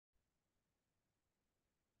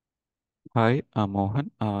Hi, I'm Mohan.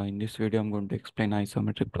 In this video, I'm going to explain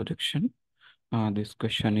isometric projection. This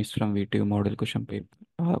question is from VTU model question paper.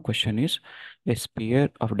 Question is, a sphere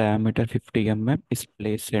of diameter 50 mm is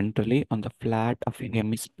placed centrally on the flat of a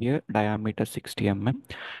hemisphere diameter 60 mm.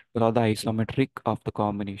 Draw the isometric of the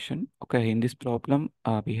combination. Okay, in this problem,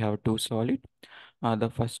 we have two solid. The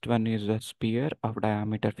first one is a sphere of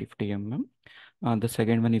diameter 50 mm. The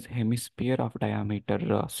second one is hemisphere of diameter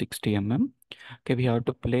 60 mm. Okay, we have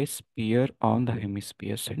to place sphere on the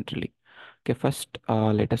hemisphere centrally. Okay, first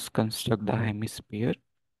let us construct the hemisphere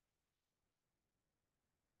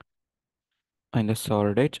in the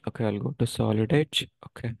solid edge. Okay, I'll go to solid edge.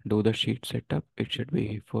 Okay, do the sheet setup. It should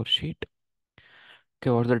be 4 sheet. Okay,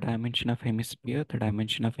 what's the dimension of hemisphere? The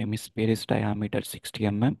dimension of hemisphere is diameter 60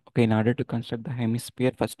 mm. Okay, in order to construct the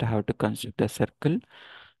hemisphere, first I have to construct the circle.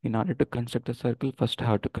 In order to construct the circle, first I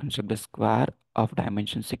have to construct the square of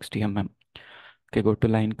dimension 60 mm. Okay, go to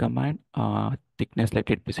line command. Thickness let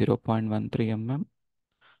it be 0.13 mm.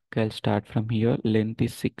 Okay, I'll start from here. Length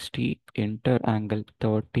is 60, enter angle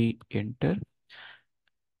 30, enter.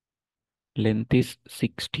 Length is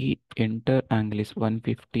 60, enter angle is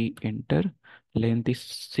 150, enter. Length is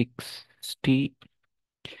 60,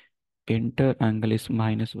 enter angle is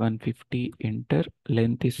minus 150, enter.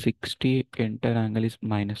 Length is 60, enter angle is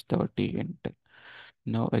minus 30, enter.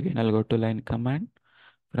 Now again I'll go to line command.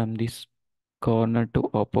 From this corner to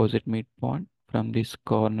opposite midpoint, from this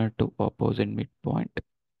corner to opposite midpoint.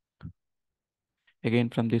 Again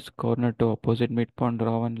from this corner to opposite midpoint,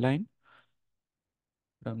 draw one line.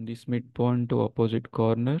 From this midpoint to opposite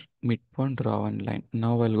corner, midpoint, draw one line.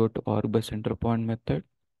 Now I'll go to arc by center point method.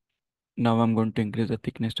 Now I'm going to increase the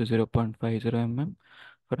thickness to 0.50 mm.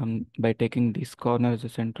 From by taking this corner as a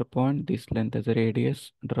center point, this length as a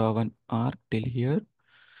radius, draw one arc till here.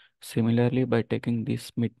 Similarly, by taking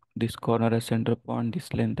this corner as center point,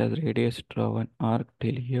 this length as radius, draw one arc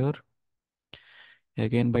till here.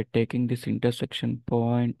 Again, by taking this intersection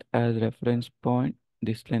point as reference point,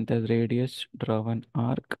 this length as radius, draw one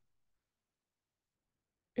arc.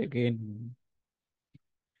 Again,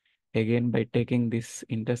 by taking this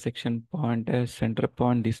intersection point as center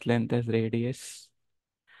point, this length as radius,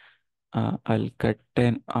 I'll cut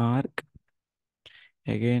an arc.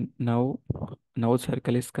 Again, now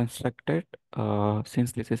circle is constructed.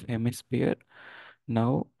 Since this is hemisphere,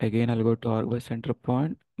 now again I'll go to arc by center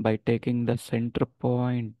point by taking the center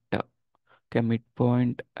point, okay,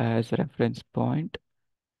 midpoint as reference point.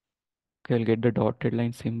 Okay, I'll get the dotted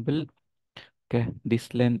line symbol. Okay,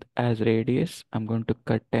 this length as radius, I'm going to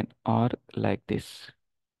cut an arc like this.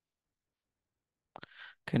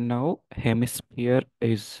 Okay, now hemisphere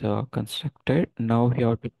is constructed. Now we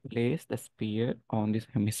have to place the sphere on this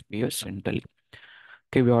hemisphere centrally.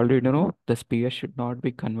 Okay, we already know the sphere should not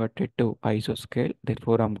be converted to isoscale.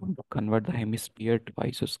 Therefore, I'm going to convert the hemisphere to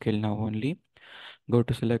isoscale now only. Go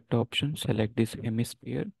to select option, select this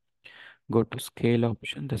hemisphere. Go to scale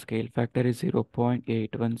option. The scale factor is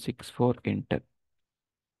 0.8164, enter.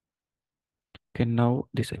 Okay, now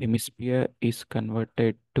this hemisphere is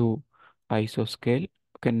converted to isoscale.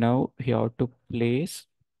 Okay, now we have to place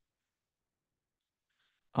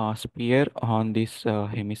a sphere on this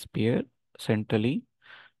hemisphere centrally.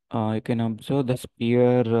 You can observe the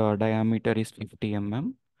sphere diameter is 50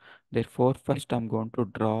 mm. Therefore, first I'm going to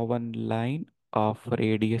draw one line of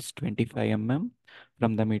radius 25 mm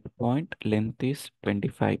from the midpoint. Length is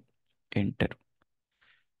 25. Enter.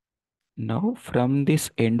 Now, from this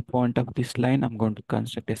end point of this line, I'm going to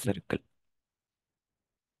construct a circle.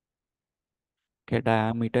 Okay,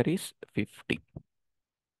 diameter is 50.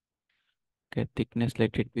 Okay, thickness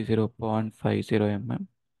let it be 0.50 mm.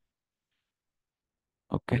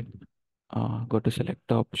 Okay, go to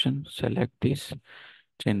select option, select this,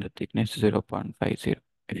 change the thickness to 0.50.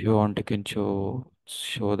 If you want, you can show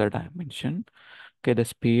the dimension. Okay, the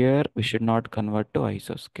sphere we should not convert to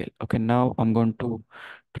isoscale. Okay, now I'm going to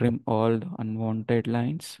trim all the unwanted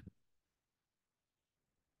lines.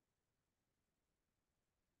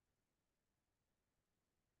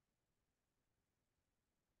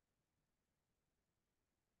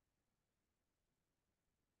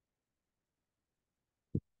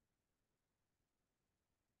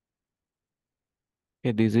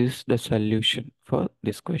 Okay, this is the solution for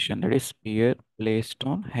this question, that is sphere placed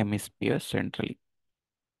on hemisphere centrally.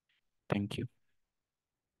 Thank you.